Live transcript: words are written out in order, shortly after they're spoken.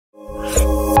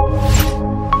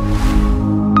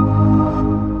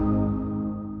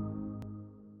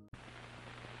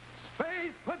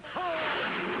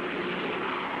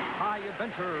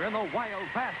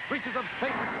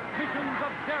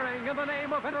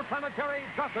interplanetary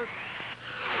justice.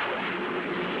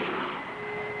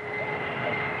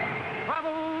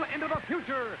 Travel into the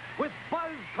future with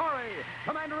Buzz Corry,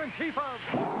 Commander-in-Chief of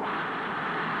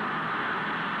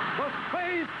the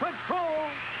Space Patrol.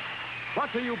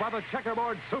 Brought to you by the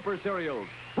Checkerboard Super Cereals,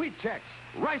 Wheat Chex,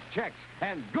 Rice Chex,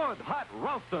 and Good Hot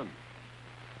Ralston.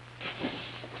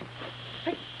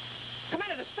 Hey,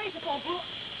 Commander, the Space Patrol blew...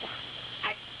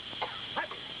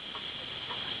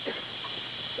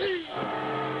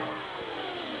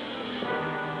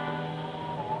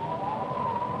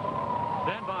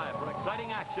 Stand by for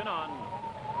exciting action on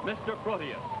Mr.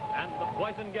 Proteus and the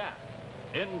poison gas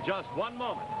in just one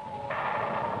moment.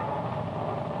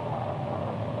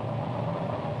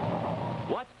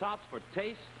 What's tops for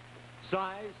taste,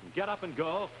 size, and get up and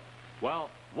go?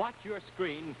 Well, watch your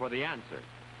screen for the answer.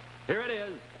 Here it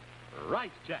is,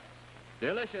 Rice Chex.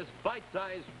 Delicious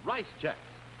bite-sized Rice Chex.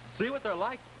 See what they're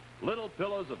like? Little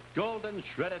pillows of golden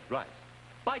shredded rice.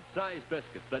 Bite-sized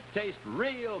biscuits that taste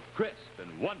real crisp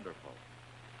and wonderful.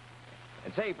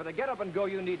 And say, for the get-up-and-go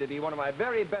you need to be one of my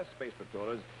very best space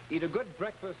patrollers, eat a good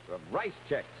breakfast of Rice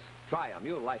Chex. Try them.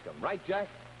 You'll like them. Right, Jack?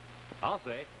 I'll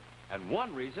say. And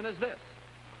one reason is this.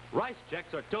 Rice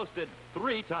Chex are toasted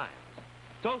 3 times.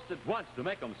 Toasted once to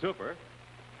make them super.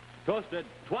 Toasted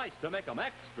twice to make them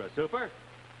extra super.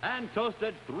 And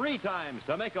toasted 3 times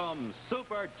to make them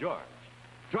Super George.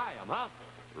 Try them, huh?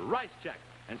 Rice Chex.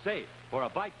 And say, for a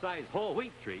bite-sized whole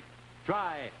wheat treat,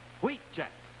 try Wheat Chex.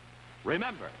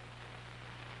 Remember,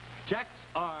 Chex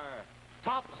are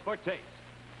tops for taste,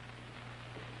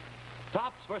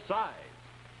 tops for size,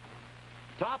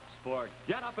 tops for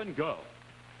get up and go.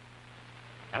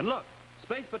 And look,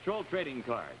 Space Patrol trading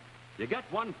cards. You get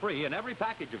one free in every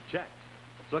package of Chex.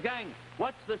 So, gang,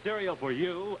 what's the cereal for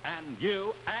you and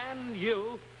you and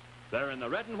you? They're in the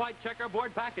red and white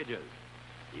checkerboard packages.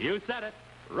 You said it.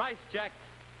 Rice Chex,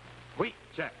 Wheat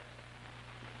Chex.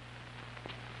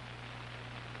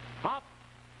 Hop,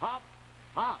 hop,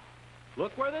 hop.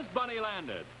 Look where this bunny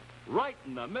landed. Right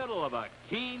in the middle of a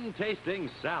keen-tasting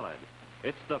salad.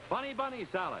 It's the Funny Bunny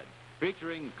Salad,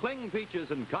 featuring cling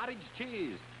peaches and cottage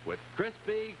cheese with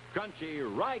crispy, crunchy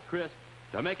rye crisp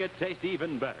to make it taste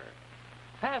even better.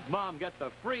 Have Mom get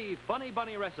the free Funny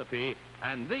Bunny recipe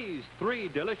and these 3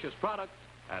 delicious products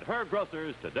at her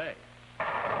grocer's today.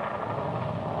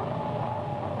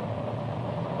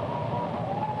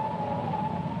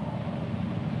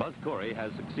 Buzz Corry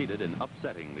has succeeded in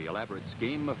upsetting the elaborate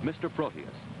scheme of Mr.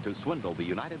 Proteus to swindle the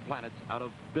United Planets out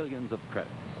of billions of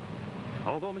credits.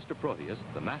 Although Mr. Proteus,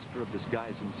 the master of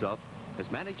disguise himself, has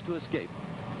managed to escape,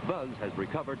 Buzz has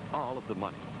recovered all of the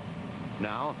money.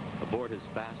 Now, aboard his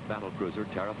fast battle cruiser,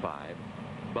 Terra 5,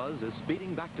 Buzz is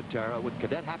speeding back to Terra with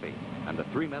Cadet Happy and the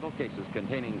 3 metal cases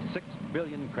containing 6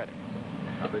 billion credits.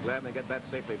 I'll be glad to get that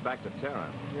safely back to Terra.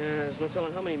 Yeah, there's no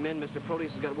telling how many men Mr.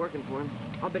 Proteus has got working for him.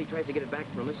 I'll bet he tries to get it back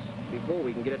from us before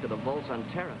we can get it to the vaults on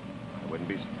Terra. I wouldn't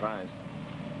be surprised.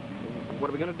 What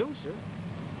are we going to do, sir?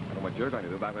 I don't know what you're going to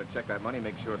do, but I'm going to check that money,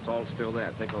 make sure it's all still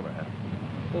there. Take over, Hal.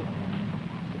 Well,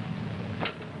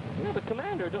 yeah, but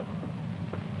Commander, don't...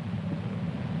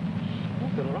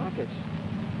 Look at rockets.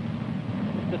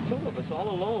 The 2 of us all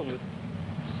alone with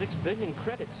 6 billion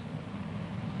credits.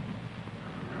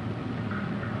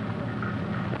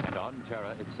 And on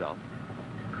Terra itself,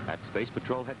 at Space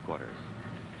Patrol headquarters,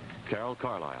 Carol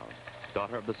Carlisle,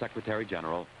 daughter of the Secretary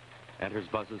General, enters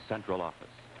Buzz's central office.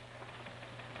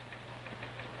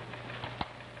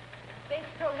 Space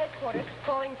Patrol headquarters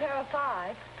calling Terra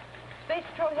 5. Space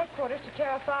Patrol headquarters to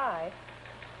Terra 5.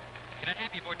 Cadet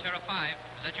Happy aboard Terra 5.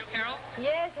 Is that you, Carol?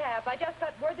 Yes, Hap. I just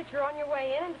got word that you're on your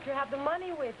way in and that you have the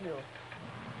money with you.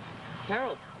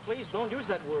 Carol, please don't use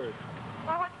that word.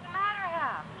 Well, what's the matter,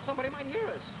 Hap? Somebody might hear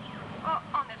us. Oh,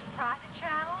 on this private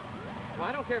channel? Well,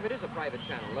 I don't care if it is a private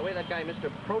channel. The way that guy,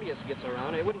 Mr. Proteus, gets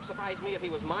around, it wouldn't surprise me if he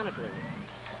was monitoring.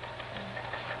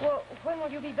 Well, when will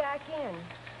you be back in?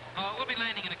 Oh, we'll be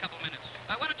landing in a couple minutes.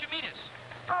 Why don't you meet us?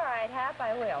 All right, Hap,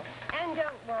 I will. And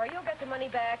don't worry, you'll get the money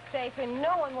back safe and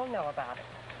no one will know about it.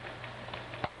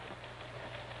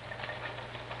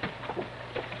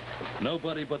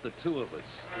 Nobody but the 2 of us.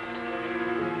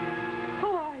 Who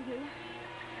are you?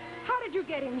 How did you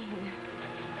get in here?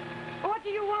 What do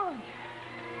you want?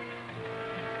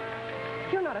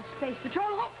 You're not a space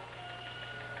patrol.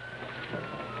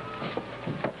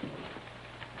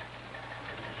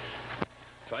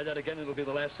 Try that again, it'll be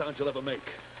the last sound you'll ever make.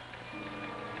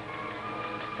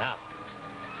 Now,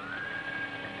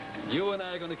 you and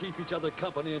I are going to keep each other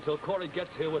company until Corry gets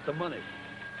here with the money.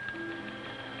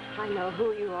 I know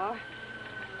who you are.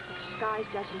 Disguise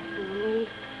doesn't fool me.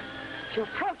 You're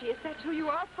Proteus, that's who you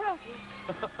are, Proteus.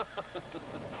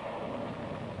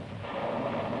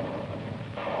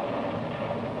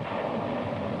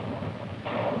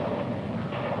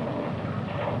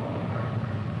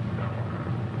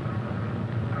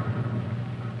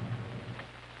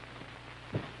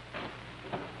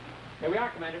 we are,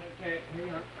 Commander. Okay, here we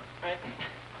are. All right.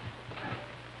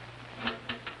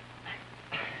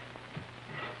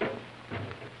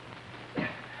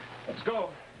 Let's go.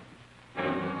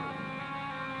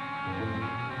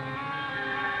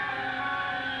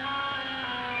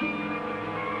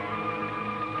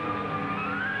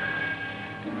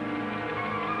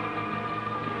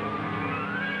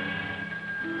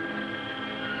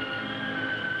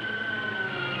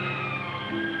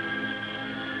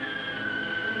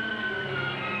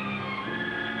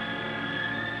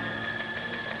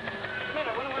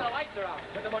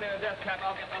 Put the money on the desk, Cap.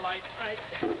 I'll get the light. Right.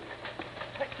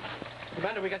 Hey,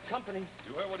 Commander, we got company.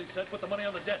 You heard what he said? Put the money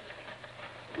on the desk.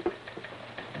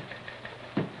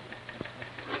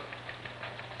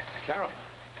 Carol.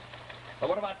 Well,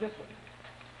 what about this one?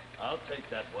 I'll take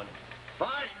that one.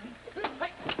 Fine.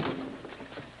 Hey.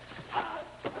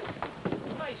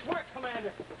 Nice work,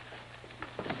 Commander.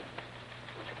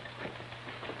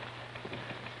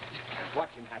 Watch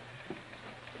him, Happy.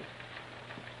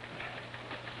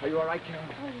 Are you all right, Carol?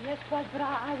 Oh, yes, Buzz, but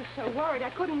I was so worried.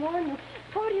 I couldn't warn you.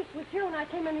 Proteus was here when I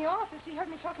came in the office. He heard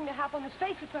me talking to Hap on the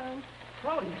spaceophone.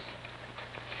 Proteus?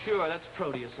 Sure, that's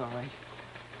Proteus, all right.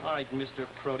 All right, Mr.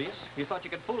 Proteus. You thought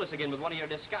you could fool us again with one of your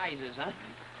disguises, huh?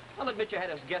 I'll admit you had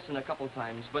us guessing a couple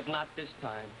times, but not this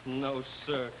time. No,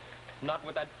 sir. Not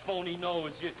with that phony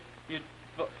nose.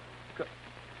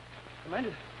 Commander,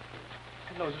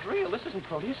 that nose is real. This isn't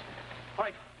Proteus. All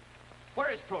right, where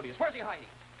is Proteus? Where's he hiding?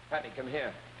 Happy, come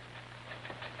here.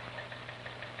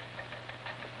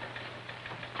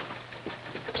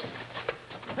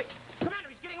 Hey, Commander,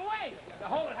 he's getting away!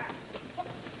 Hold it, Happy.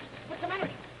 But Commander,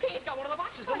 he's got one of the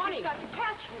boxes, the money. You've got to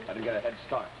catch him. Let him get a head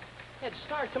start. Head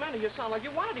start, Commander, you sound like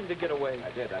you wanted him to get away.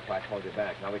 I did. That's why I called you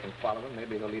back. Now we can follow him.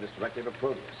 Maybe he'll lead us directly to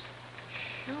Proteus.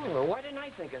 Sure, why didn't I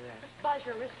think of that? Buzz,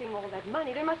 you're risking all that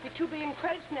money. There must be 2 billion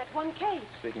credits in that one case.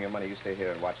 Speaking of money, you stay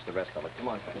here and watch the rest of it. Come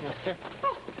on, Fanny.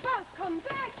 Oh, Buzz, come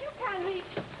back. You can't leave.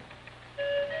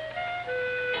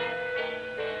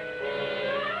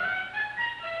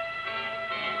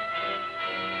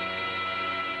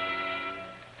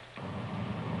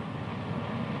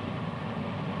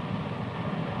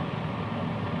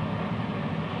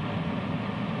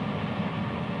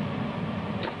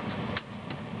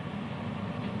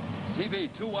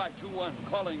 CB2Y21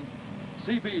 calling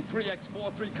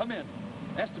CB3X43, come in.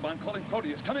 Esteban calling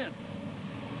Proteus, come in.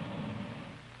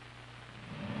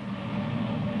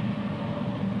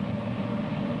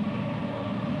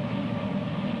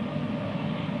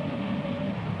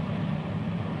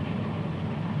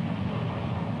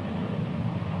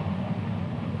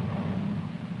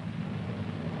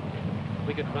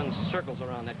 We could run circles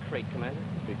around that crate, Commander.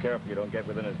 Be careful you don't get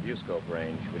within his viewscope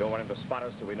range. We don't want him to spot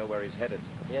us till we know where he's headed.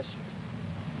 Yes, sir.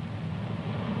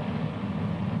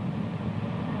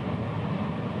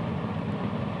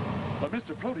 But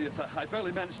Mr. Proteus, I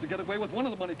barely managed to get away with one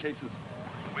of the money cases.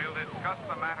 We'll discuss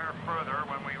the matter further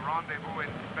when we rendezvous in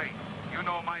space. You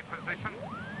know my position.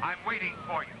 I'm waiting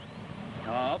for you.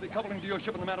 I'll be coupling to your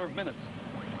ship in a matter of minutes.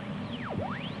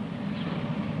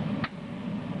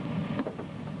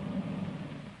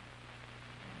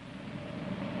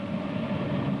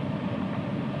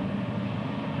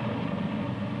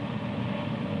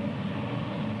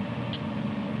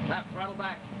 Throttle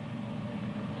back.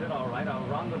 That's it, all right. I'll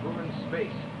rendezvous in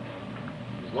space.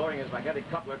 He's lowering his magnetic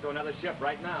coupler to another ship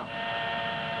right now.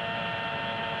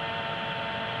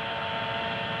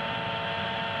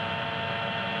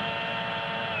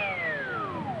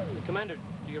 Commander,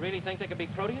 do you really think they could be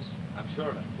Proteus? I'm sure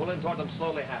of it. Pull in toward them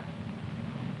slowly, Hap.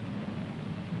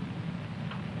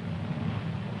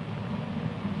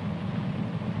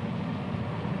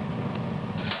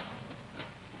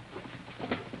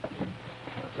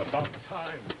 About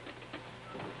time.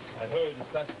 I hurried as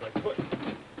fast as I could.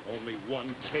 Only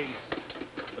one case.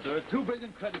 But there are 2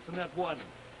 billion credits in that one.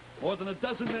 More than a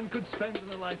dozen men could spend in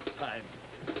a lifetime.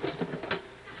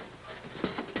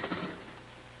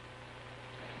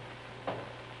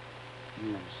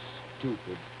 You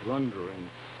stupid, blundering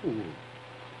fool.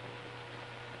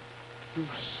 You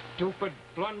stupid,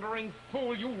 blundering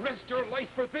fool. You risked your life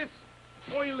for this?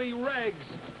 Oily rags,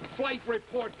 flight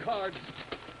report cards,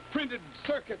 printed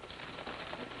circuits,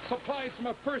 supplies from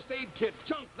a first aid kit.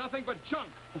 Junk, nothing but junk.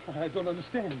 I don't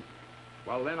understand.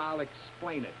 Well, then I'll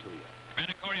explain it to you.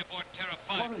 Commander Corry aboard Terra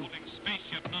 5, holding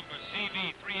spaceship number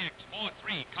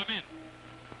CV3X43. Come in.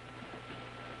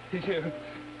 He's here.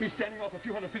 He's standing off a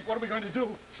few hundred feet. What are we going to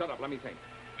do? Shut up, let me think.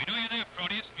 We know you're there,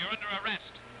 Proteus. You're under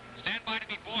arrest. Stand by to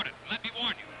be boarded. Let me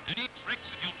warn you. Any tricks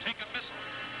and you'll take a missile.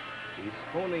 He's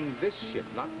phoning this ship,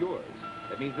 not yours.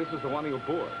 That means this is the one he'll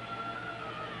board.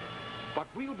 But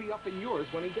we'll be up in yours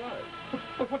when he does.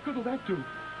 But what good will that do?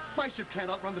 My ship can't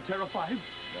outrun the Terra 5.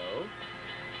 No?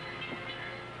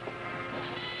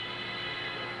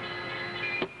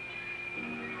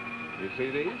 You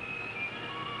see these?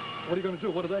 What are you going to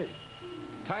do? What are they?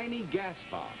 Tiny gas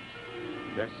bombs.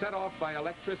 They're set off by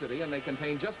electricity, and they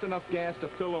contain just enough gas to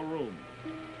fill a room.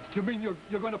 You mean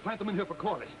you're going to plant them in here for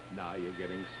Corry? Now you're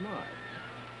getting smart.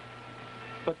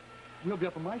 But we'll be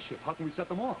up on my ship. How can we set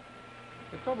them off?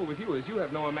 The trouble with you is you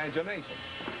have no imagination.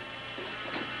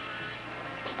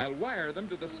 I'll wire them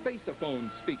to the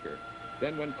space-a-phone speaker.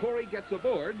 Then when Corry gets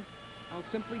aboard, I'll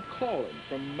simply call him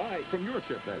from your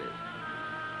ship, that is.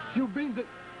 You mean that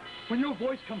when your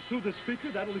voice comes through the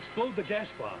speaker, that'll explode the gas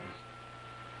bombs?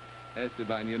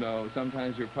 Esteban, you know,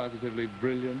 sometimes you're positively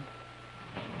brilliant.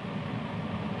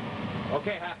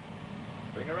 Okay, Hap.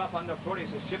 Bring her up under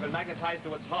Proteus' ship and magnetize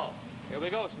to its hull. Here we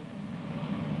go, sir.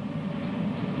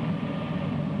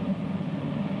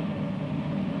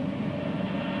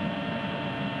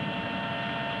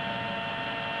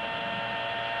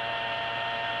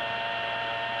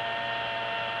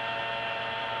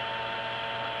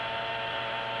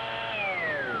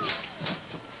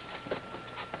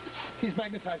 He's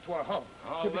magnetized to our hull.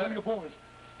 Oh, He'll be coming aboard.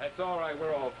 That's all right.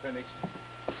 We're all finished.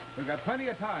 We've got plenty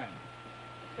of time.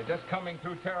 They're just coming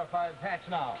through Terra 5's hatch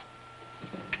now.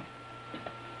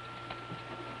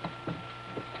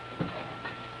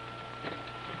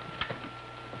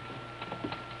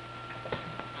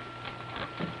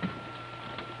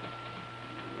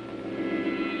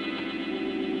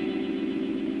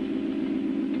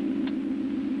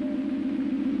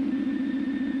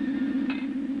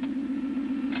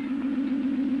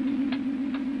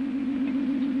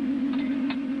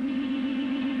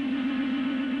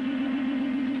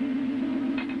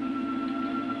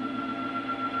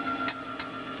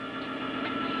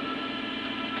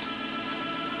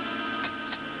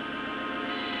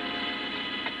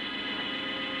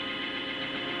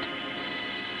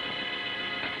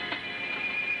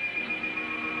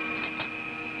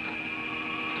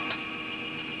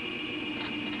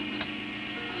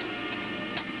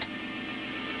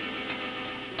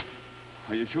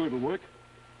 Are you sure it'll work?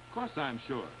 Of course I'm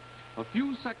sure. A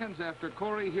few seconds after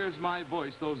Corry hears my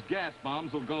voice, those gas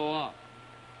bombs will go off.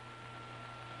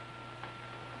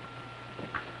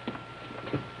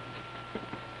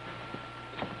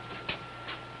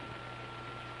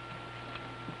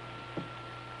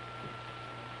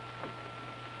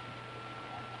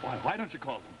 Why don't you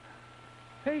call them?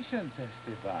 Patience,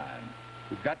 Esteban.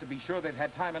 We've got to be sure they've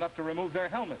had time enough to remove their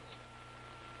helmets.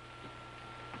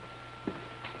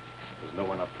 There's no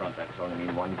one up front. That's only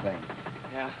mean one thing.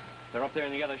 Yeah, they're up there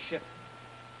in the other ship.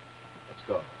 Let's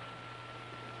go.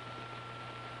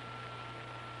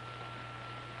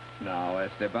 Now,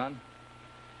 Esteban.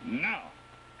 Now,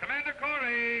 Commander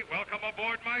Corry, welcome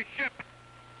aboard my ship.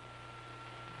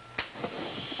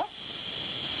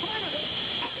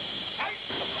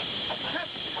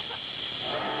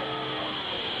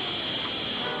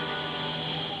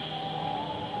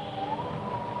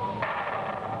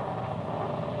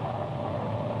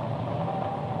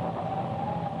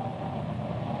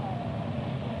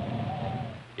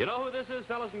 You know who this is,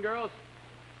 fellas and girls?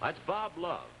 That's Bob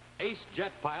Love, ace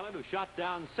jet pilot who shot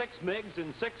down 6 MiGs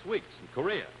in 6 weeks in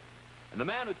Korea, and the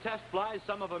man who test flies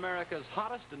some of America's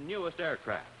hottest and newest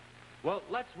aircraft. Well,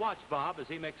 let's watch Bob as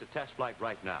he makes a test flight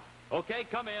right now. Okay,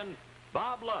 come in,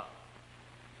 Bob Love.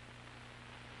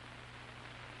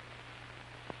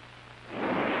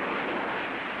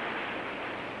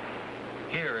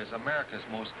 Here is America's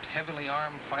most heavily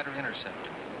armed fighter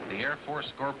interceptor, the Air Force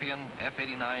Scorpion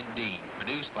F-89D,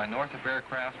 produced by Northrop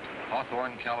Aircraft,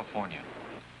 Hawthorne, California.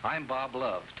 I'm Bob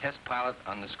Love, test pilot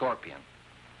on the Scorpion.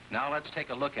 Now let's take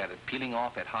a look at it peeling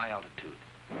off at high altitude.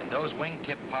 In those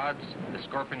wingtip pods, the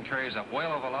Scorpion carries a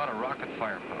whale of a lot of rocket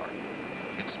firepower.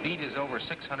 Its speed is over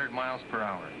 600 miles per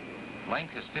hour.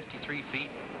 Length is 53 feet,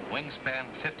 wingspan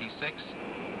 56,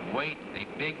 weight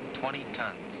a big 20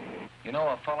 tons. You know,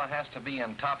 a fella has to be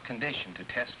in top condition to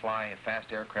test fly a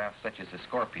fast aircraft such as the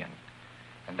Scorpion.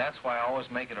 And that's why I always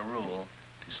make it a rule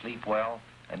to sleep well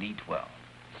and eat well.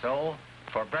 So,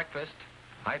 for breakfast,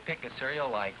 I pick a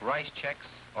cereal like Rice Chex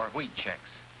or Wheat Chex.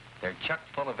 They're chock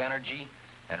full of energy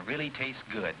and really taste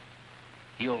good.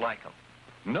 You'll like them.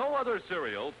 No other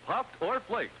cereal, puffed or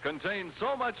flaked, contains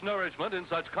so much nourishment in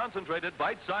such concentrated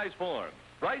bite-sized form.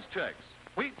 Rice Chex,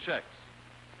 Wheat Chex.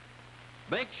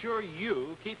 Make sure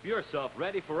you keep yourself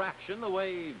ready for action the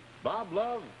way Bob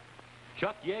Love,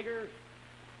 Chuck Yeager,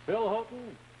 Phil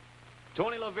Houghton,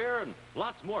 Tony LaVere, and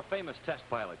lots more famous test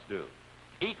pilots do.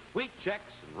 Eat Wheat Chex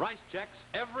and Rice Chex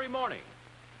every morning.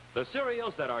 The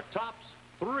cereals that are tops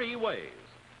three ways.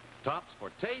 Tops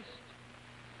for taste,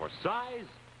 for size,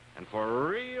 and for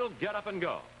real get up and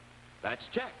go. That's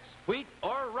Chex, wheat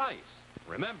or rice.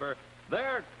 Remember,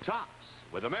 they're tops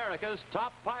with America's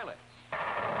top pilots.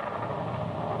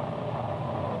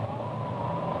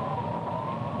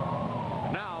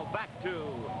 Now back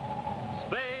to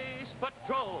Space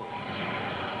Patrol.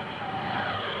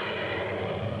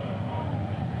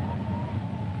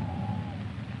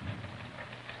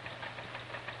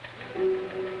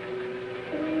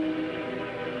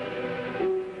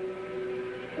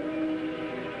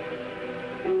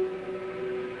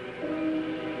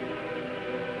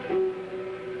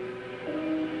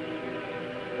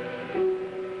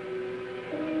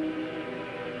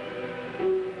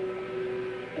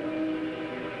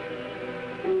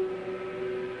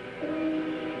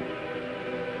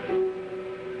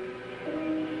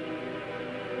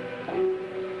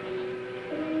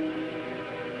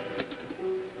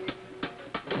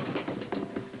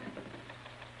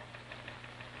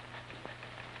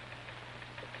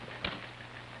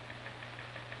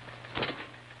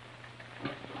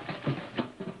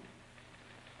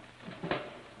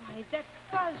 That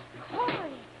Buzz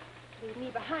Corry. Leave me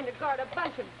behind to guard a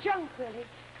bunch of junk, really.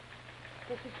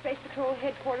 This is Space Patrol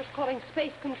headquarters calling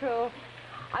Space Control.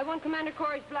 I want Commander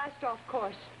Corry's blast-off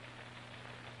course.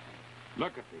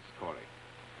 Look at this, Corry.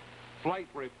 Flight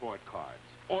report cards,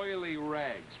 oily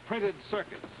rags, printed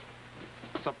circuits,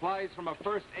 supplies from a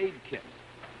first aid kit,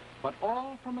 but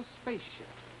all from a spaceship.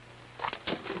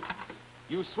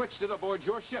 You switched it aboard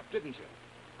your ship, didn't you?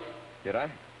 Did I?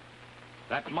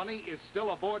 That money is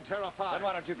still aboard Terra 5. Then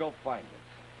why don't you go find it?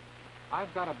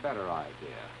 I've got a better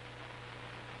idea.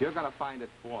 You're going to find it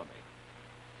for me.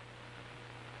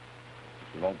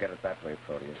 You won't get it that way,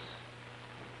 Proteus.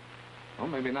 Well,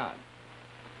 maybe not.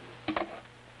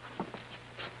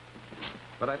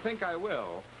 But I think I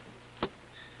will.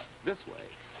 This way.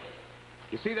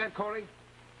 You see that, Corry?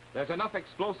 There's enough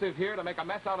explosive here to make a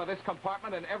mess out of this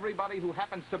compartment and everybody who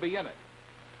happens to be in it.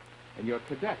 And your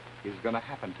cadet is going to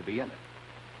happen to be in it.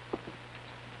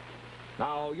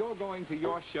 Now, you're going to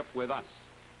your ship with us.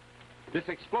 This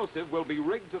explosive will be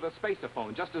rigged to the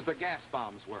spaceophone, just as the gas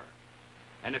bombs were.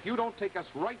 And if you don't take us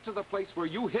right to the place where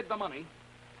you hid the money,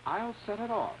 I'll set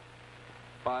it off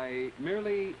by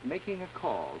merely making a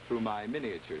call through my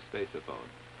miniature spaceophone.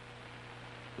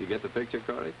 You get the picture,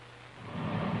 Corry?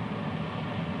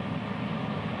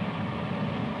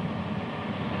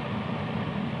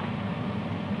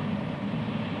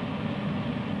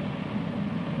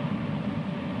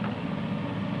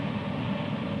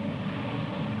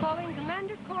 Calling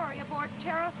Commander Corry aboard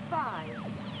Terra 5.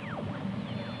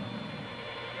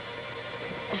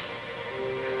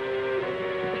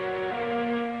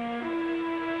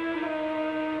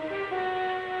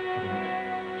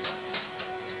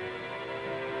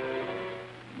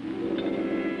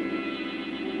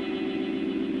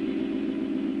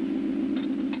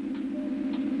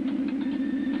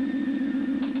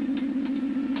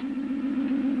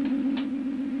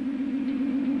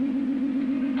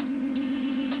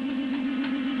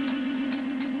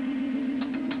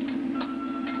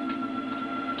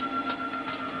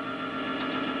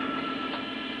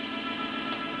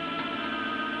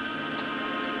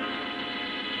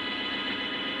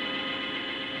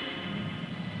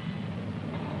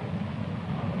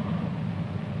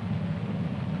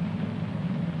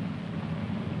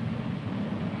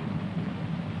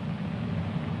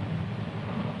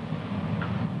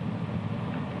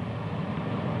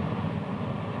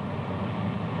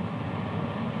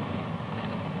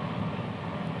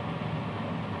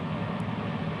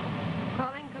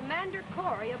 Commander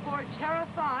Corry aboard Terra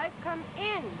 5, come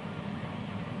in.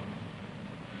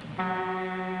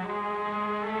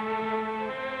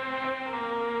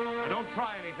 Now, don't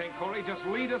try anything, Corry. Just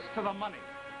lead us to the money.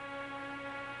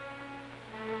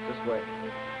 This way.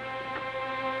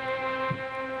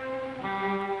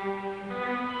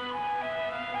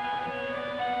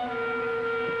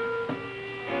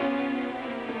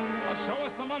 Now, show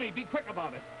us the money. Be quick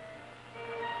about it.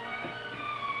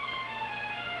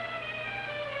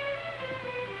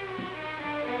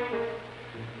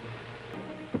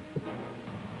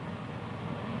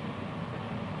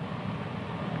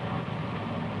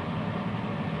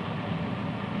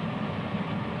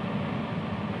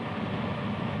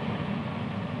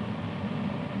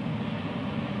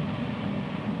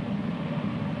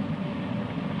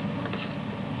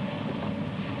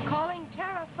 Calling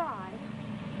Terra 5.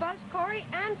 Buzz Corry,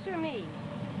 answer me.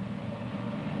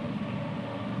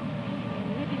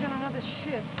 Maybe he's on another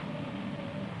ship.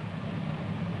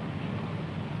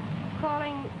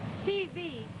 Calling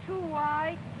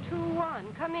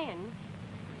CV2Y21. Come in.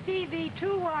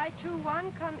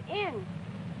 CV2Y21, come in.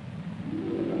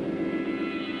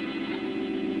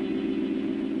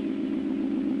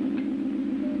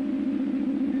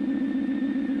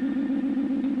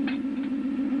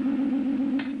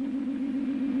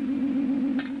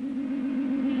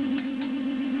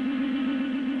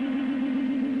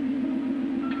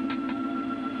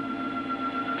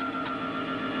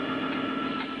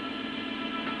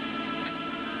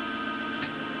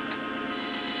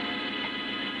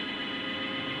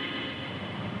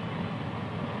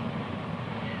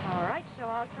 So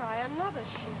I'll try another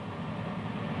ship.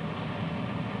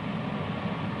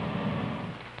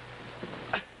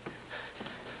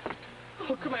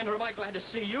 Oh, Commander, am I glad to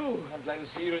see you. I'm glad to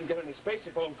see you didn't get any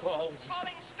spaceship phone calls.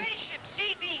 Calling spaceship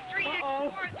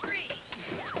CV3X43.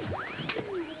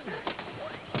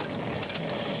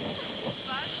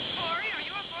 Buzz Corry, are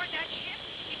you aboard that ship?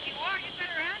 If you are, you'd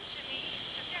better answer me.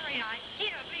 The very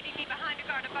idea of leaving me behind to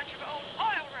guard a bunch of old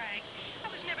oil rags.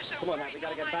 Come on, Matt, we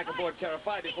gotta get back aboard Terra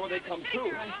 5 before they come through.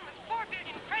 Along with 4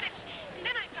 billion credits. And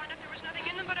then I found out there was nothing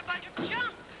in them but a bunch of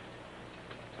junk.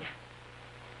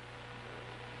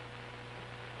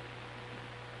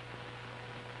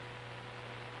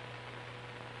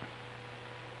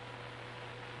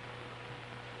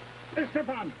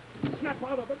 Esteban, snap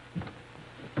out of it.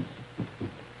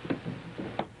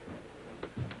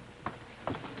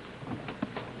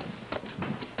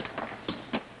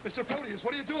 Mr. Proteus,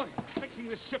 what are you doing? Fixing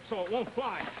this ship so it won't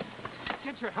fly.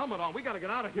 Get your helmet on. We gotta get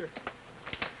out of here.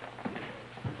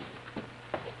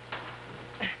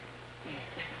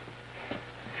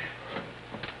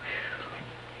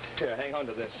 Here, hang on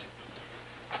to this.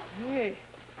 Hey.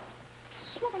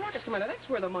 Smoking rockets, Commander. That's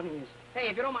where the money is. Hey,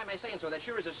 if you don't mind my saying so, that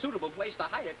sure is a suitable place to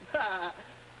hide it.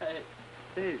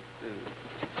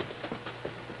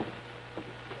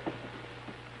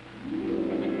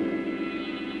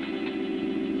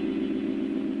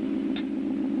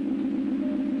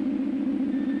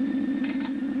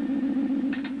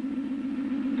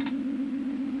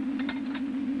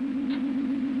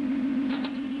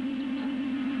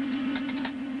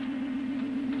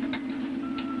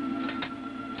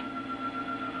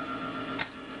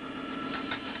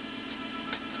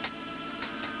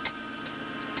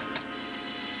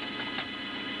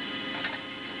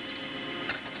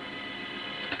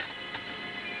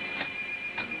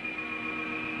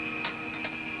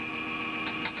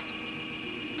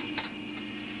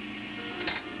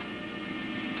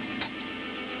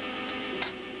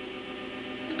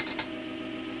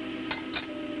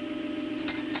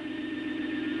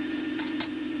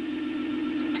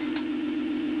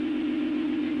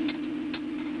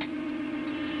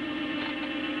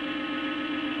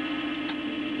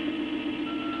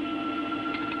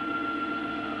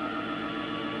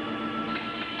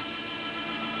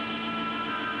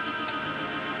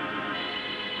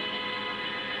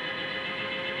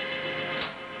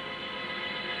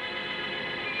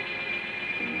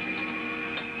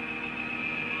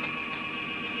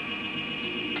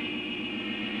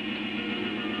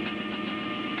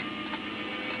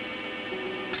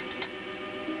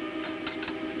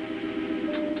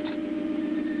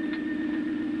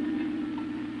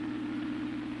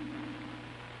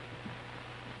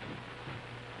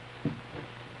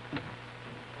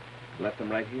 Left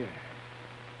them right here.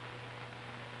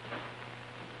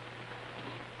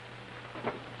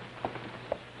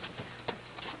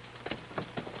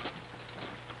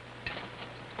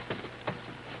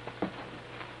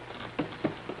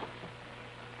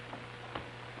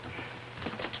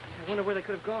 I wonder where they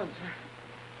could have gone, sir.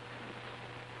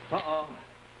 Uh-oh.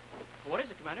 What is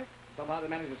it, Commander? Somehow they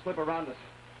managed to slip around us.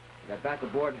 We got back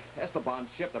aboard Esteban's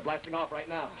ship. They're blasting off right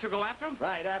now. Should go after them?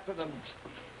 Right, after them.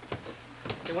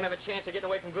 They won't have a chance of getting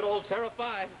away from good old Terra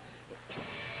 5.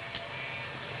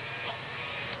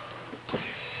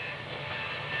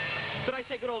 Did I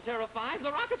say good old Terra 5?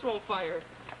 The rockets won't fire.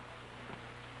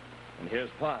 And here's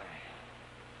Pi.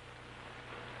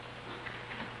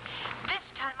 This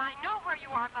time I know where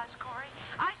you are, Buzz Corry.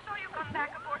 I saw you come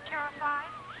back aboard Terra 5.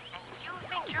 And if you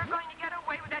think you're going to get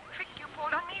away with that trick you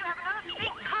pulled on me, you have another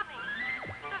thing coming.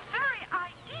 The very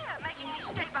idea of making me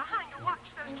stay behind to watch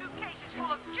those 2 cases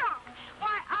full of junk.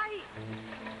 Why,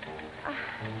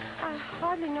 I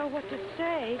hardly know what to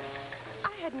say.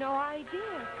 I had no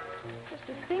idea. Just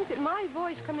to think that my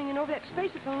voice coming in over that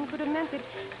spaceophone could have meant that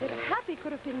Happy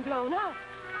could have been blown up.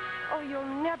 Oh, you'll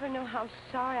never know how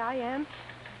sorry I am.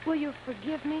 Will you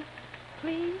forgive me,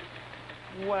 please?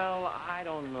 Well, I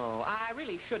don't know. I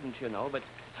really shouldn't, you know, but,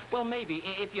 well, maybe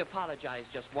if you apologize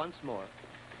just once more.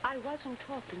 I wasn't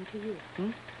talking to you.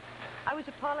 I was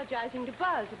apologizing to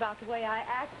Buzz about the way I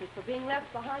acted for being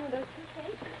left behind with those 2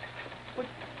 cases.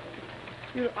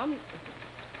 You know, I'm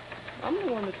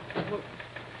the one that... Well,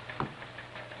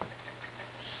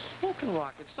 smoking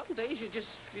rockets. Some days you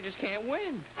just can't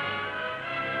win.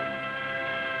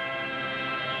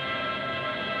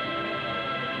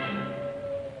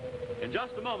 In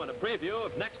just a moment, a preview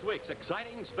of next week's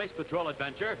exciting Space Patrol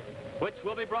adventure, which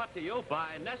will be brought to you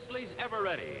by Nestle's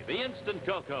Ever-Ready, the instant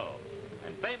cocoa,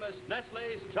 and famous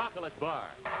Nestle's chocolate bar.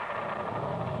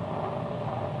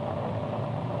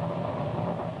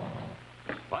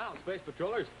 Well, Space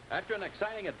Patrollers, after an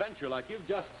exciting adventure like you've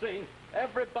just seen,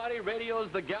 everybody radios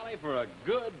the galley for a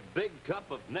good big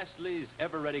cup of Nestle's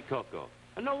Ever-Ready cocoa.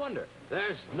 And no wonder.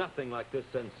 There's nothing like this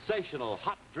sensational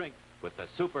hot drink with the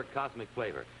super cosmic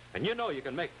flavor. And you know you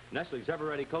can make Nestle's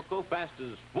Ever-Ready cocoa fast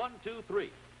as 1, 2, 3.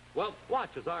 Well, watch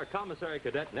as our commissary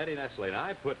cadet, Nettie Nestle, and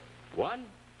I put 1,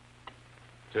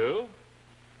 2,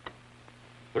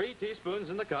 3 teaspoons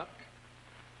in the cup.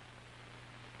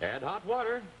 Add hot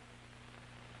water.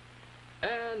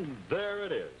 And there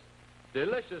it is.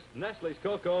 Delicious Nestle's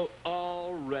cocoa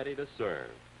all ready to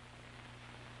serve.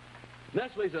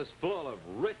 Nestle's is full of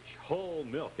rich whole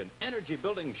milk and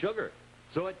energy-building sugar,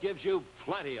 so it gives you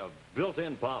plenty of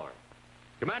built-in power.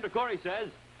 Commander Corry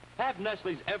says, have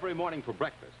Nestle's every morning for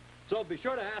breakfast. So be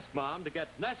sure to ask Mom to get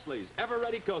Nestle's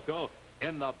Ever-Ready cocoa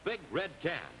in the big red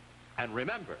can. And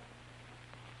remember...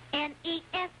 Nestles.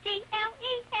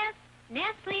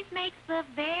 Nestle's makes the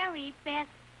very best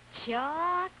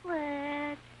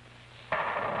chocolate.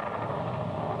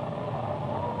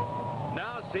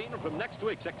 Now, a scene from next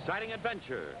week's exciting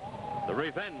adventure, The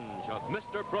Revenge of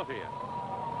Mr. Proteus.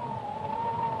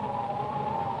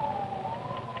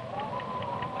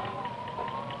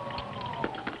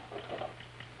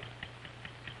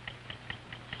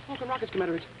 Smoking rockets,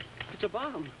 Commander. It's a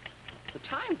bomb. A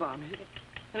time bomb.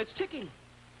 And it's ticking.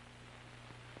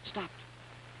 Stopped.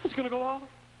 It's going to go off.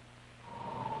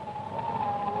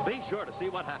 Be sure to see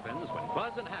what happens when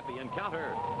Buzz and Happy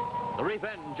encounter The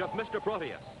Revenge of Mr.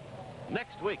 Proteus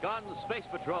next week on Space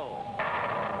Patrol.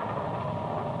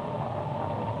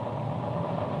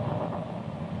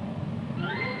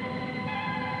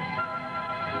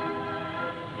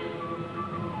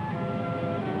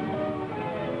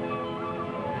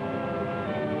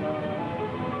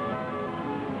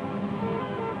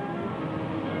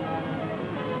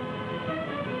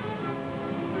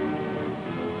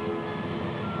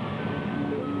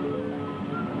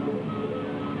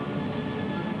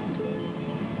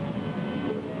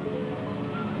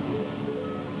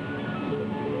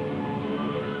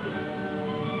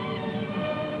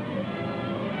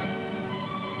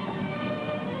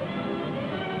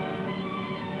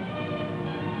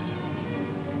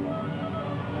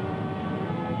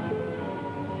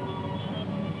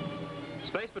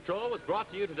 Space Patrol was brought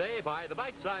to you today by the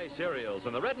bite-sized cereals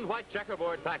in the red and white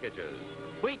checkerboard packages,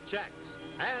 Wheat Chex,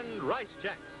 and Rice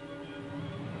Chex.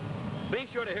 Be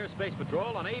sure to hear Space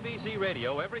Patrol on ABC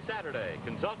Radio every Saturday.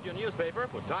 Consult your newspaper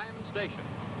for time and station.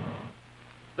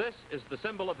 This is the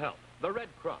symbol of help, the Red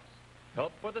Cross.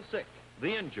 Help for the sick,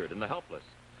 the injured, and the helpless.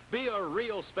 Be a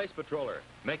real Space Patroller.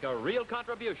 Make a real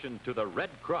contribution to the Red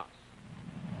Cross.